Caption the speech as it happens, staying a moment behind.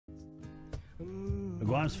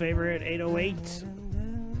Guam's favorite 808.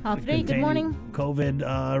 Today, good morning. COVID,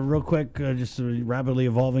 real quick, just rapidly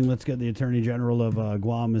evolving. Let's get the Attorney General of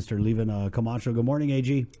Guam, Mr. Leevin Camacho. Good morning,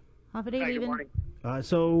 AG. Today, Hi, Leevin. good morning.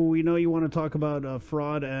 So we know you want to talk about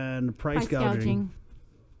fraud and price gouging.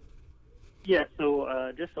 Yeah,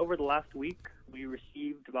 so just over the last week, we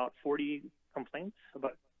received about 40 complaints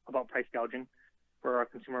about price gouging for our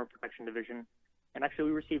Consumer Protection Division. And actually,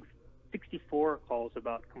 we received 64 calls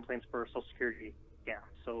about complaints for Social Security scams.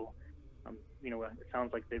 So, it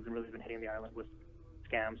sounds like they've really been hitting the island with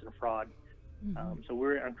scams and fraud. Mm-hmm. So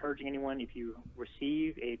we're encouraging anyone, if you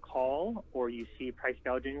receive a call or you see price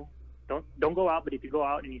gouging, don't go out, but if you go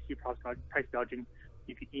out and you see price gouging,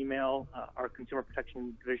 you can email our Consumer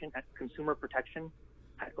Protection Division at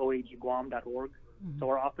consumerprotection@oagguam.org. Mm-hmm. So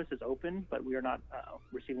our office is open, but we are not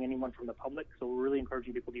receiving anyone from the public. So we're really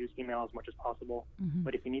encouraging people to use email as much as possible. Mm-hmm.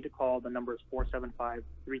 But if you need to call, the number is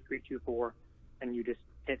 475-3324, and you just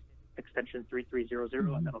hit extension 3300,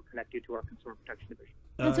 Mm-hmm. and that'll connect you to our Consumer Protection Division.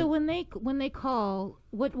 And so when they call,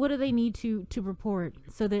 what do they need to report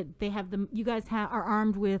so that they have them? You guys are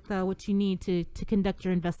armed with what you need to conduct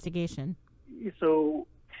your investigation. So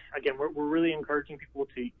again, we're really encouraging people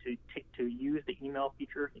to use the email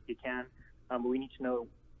feature if you can. But we need to know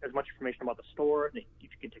as much information about the store. If you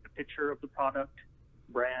can take a picture of the product,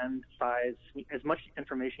 brand, size, as much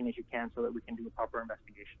information as you can so that we can do a proper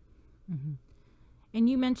investigation. Mm-hmm. And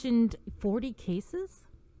you mentioned 40 cases?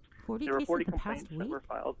 40 there were cases 40 the complaints past that week? were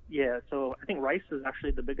filed. Yeah, so I think rice is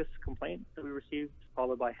actually the biggest complaint that we received,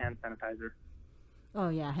 followed by hand sanitizer. Oh,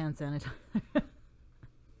 yeah, hand sanitizer.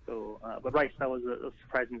 So, but rice, that was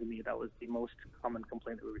surprising to me. That was the most common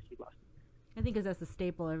complaint that we received last week. I think because that's a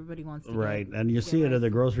staple everybody wants to Right, get. and you see it rice. at the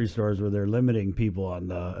grocery stores where they're limiting people on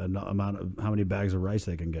the amount of how many bags of rice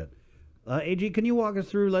they can get. AG, can you walk us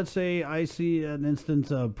through, let's say I see an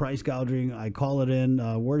instance of price gouging, I call it in,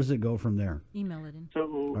 where does it go from there? Email it in.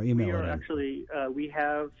 So Or email we it are in. actually, we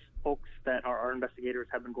have folks that are our investigators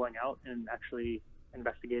have been going out and actually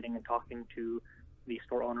investigating and talking to the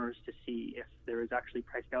store owners to see if there is actually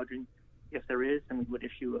price gouging. If there is, then we would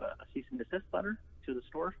issue a cease and desist letter to the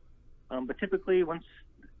store. But typically, once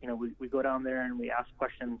we go down there and we ask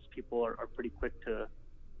questions, people are pretty quick to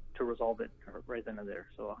resolve it right then and there.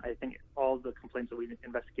 So I think all the complaints that we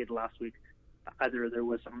investigated last week, either it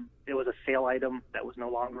was a sale item that was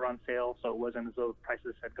no longer on sale, so it wasn't as though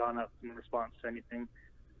prices had gone up in response to anything.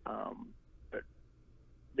 But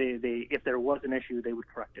if there was an issue, they would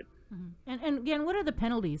correct it. Mm-hmm. And again, what are the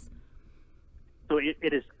penalties? So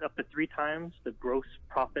it is up to 3 times the gross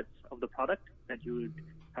profits of the product that you would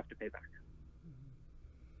have to pay back.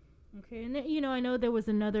 Okay, and I know there was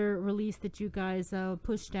another release that you guys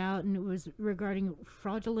pushed out, and it was regarding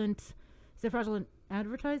fraudulent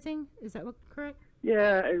advertising? Is that correct?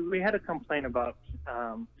 Yeah, we had a complaint about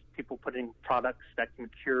people putting products that can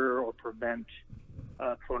cure or prevent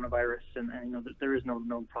coronavirus, and that there is no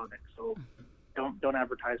known product. So don't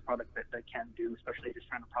advertise products that can do, especially just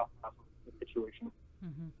trying to profit off of the situation.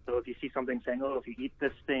 Mm-hmm. So if you see something saying, "Oh, if you eat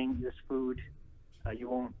this food, you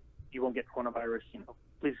won't get coronavirus,"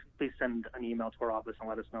 please send an email to our office and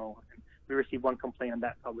let us know. And we received one complaint, and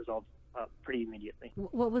that got resolved pretty immediately.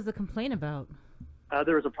 What was the complaint about?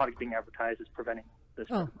 There was a product being advertised as preventing this.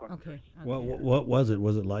 Oh, okay. What was it?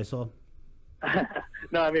 Was it Lysol?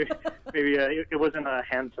 No, I mean, maybe it wasn't a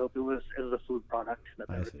hand soap. It was a food product that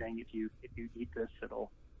they were saying if you eat this,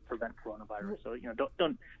 it'll prevent coronavirus. So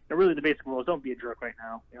don't really the basic rule is don't be a jerk right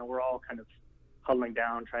now. We're all kind of huddling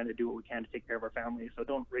down, trying to do what we can to take care of our families. So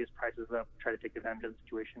don't raise prices up, try to take advantage of the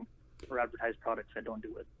situation, or advertise products that don't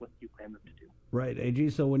do what you claim them to do. Right, AG.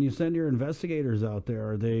 So when you send your investigators out there,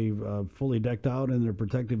 are they fully decked out in their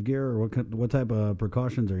protective gear, or what type of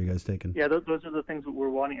precautions are you guys taking? Yeah, those are the things that we're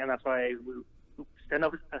wanting, and that's why we send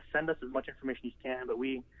us as much information as you can. But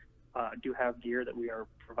we do have gear that we are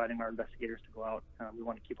providing our investigators to go out. We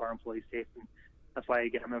want to keep our employees safe, and that's why,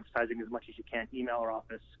 again, I'm emphasizing as much as you can. Email our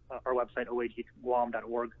office, our website,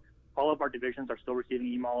 oagguam.org. All of our divisions are still receiving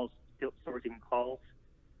emails, still receiving calls,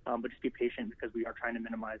 but just be patient because we are trying to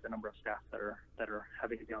minimize the number of staff that are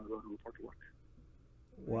having to be on the road to report to work.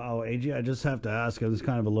 Wow, AG, I just have to ask, this is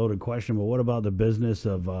kind of a loaded question, but what about the business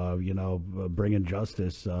of, bringing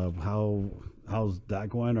justice? How's that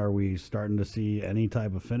going? Are we starting to see any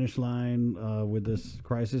type of finish line with this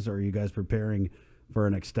crisis, or are you guys preparing for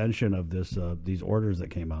an extension of these orders that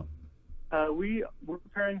came out? We're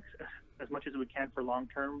preparing as much as we can for long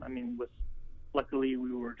term. I mean, luckily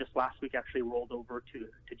we were just last week actually rolled over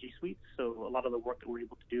to G Suite, so a lot of the work that we're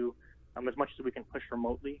able to do, as much as we can push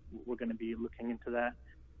remotely, we're going to be looking into that.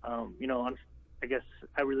 I guess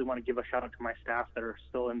I really want to give a shout out to my staff that are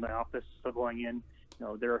still in the office, still going in.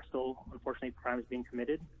 There are still, unfortunately, crimes being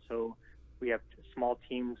committed. So we have small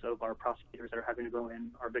teams of our prosecutors that are having to go in.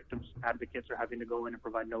 Our victims advocates are having to go in and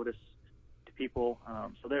provide notice to people.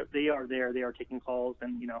 So they are there. They are taking calls,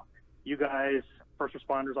 and you guys, first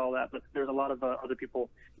responders, all that. But there's a lot of other people.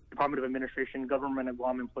 Department of Administration, government, and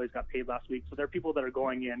Guam employees got paid last week. So there are people that are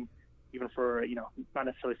going in, even for not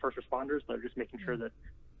necessarily first responders, but just making sure that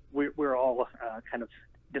we're all kind of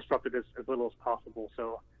disrupted as little as possible.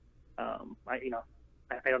 So I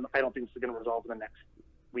don't think this is going to resolve in the next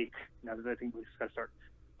week. I think we just got to start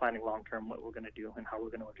planning long term what we're going to do and how we're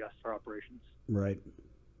going to adjust our operations. Right.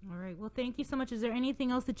 All right. Well, thank you so much. Is there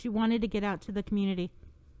anything else that you wanted to get out to the community?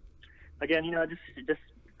 Again, just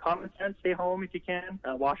common sense. Stay home if you can.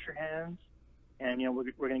 Wash your hands, and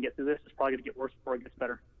we're going to get through this. It's probably going to get worse before it gets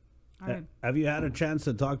better. All right. Have you had a chance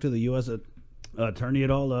to talk to the U.S. attorney at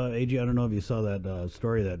all, AG? I don't know if you saw that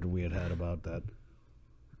story that we had about that.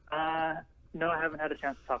 No, I haven't had a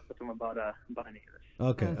chance to talk with him about any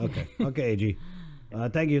of this. Okay, AG.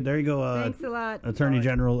 Thank you. There you go. Thanks a lot. Attorney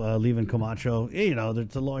General Leevin Camacho.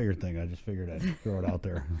 It's a lawyer thing. I just figured I'd throw it out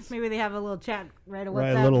there. Maybe they have a little chat right away.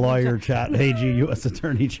 Right, a little lawyer chat. AG, U.S.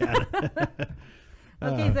 Attorney chat.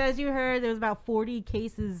 Okay, so as you heard, there's about 40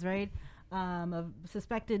 cases, right, of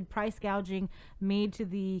suspected price gouging made to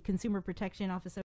the Consumer Protection Office.